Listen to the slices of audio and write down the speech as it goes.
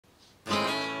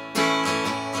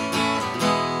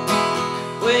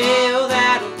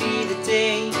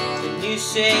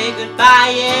say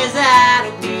goodbye, yes,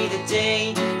 that'll be the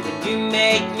day when you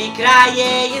make me cry.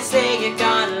 Yeah, you say you're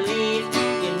gonna leave,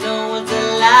 you know it's a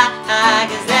lie,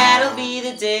 'cause that'll be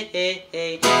the day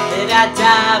that I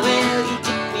die. Well, you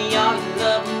give me all your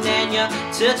loving and your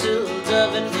turtle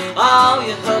loving, all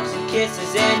your hugs and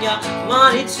kisses and your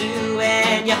money too,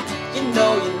 and you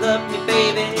know you love me,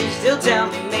 baby. Still tell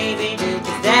me maybe,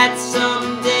 'cause that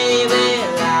someday,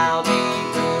 well, I'll be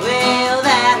through. Well,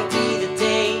 that'll be the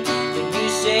day when you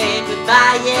say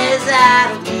goodbye. Yes,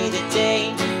 that'll be the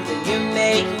day when you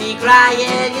make me cry.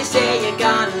 Yeah, you say you're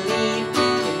gonna leave,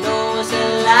 you know it's a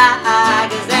lie,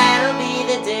 'cause that'll be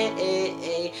the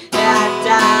day that I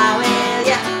die. Well,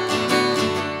 yeah.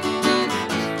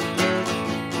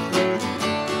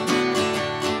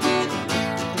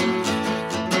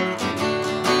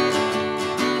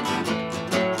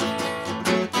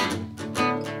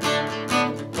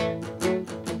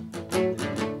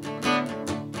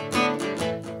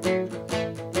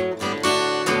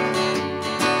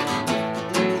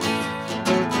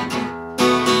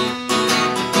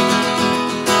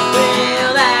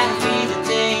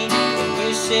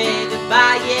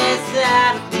 Yes,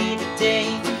 that'll be the day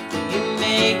when you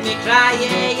make me cry.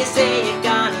 Yeah, you say you're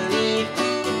gonna leave,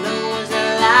 you know it's a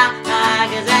lie,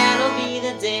 'cause that'll be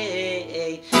the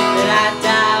day that I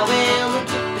die. Well, the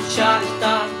Cupid shot his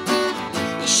dart,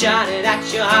 he shot it at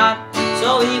your heart, so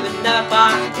even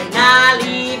apart. And I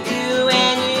leave you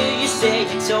and you say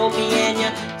you told me, and you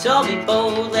told me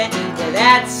boldly,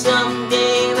 that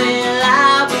someday, well,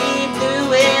 I'll be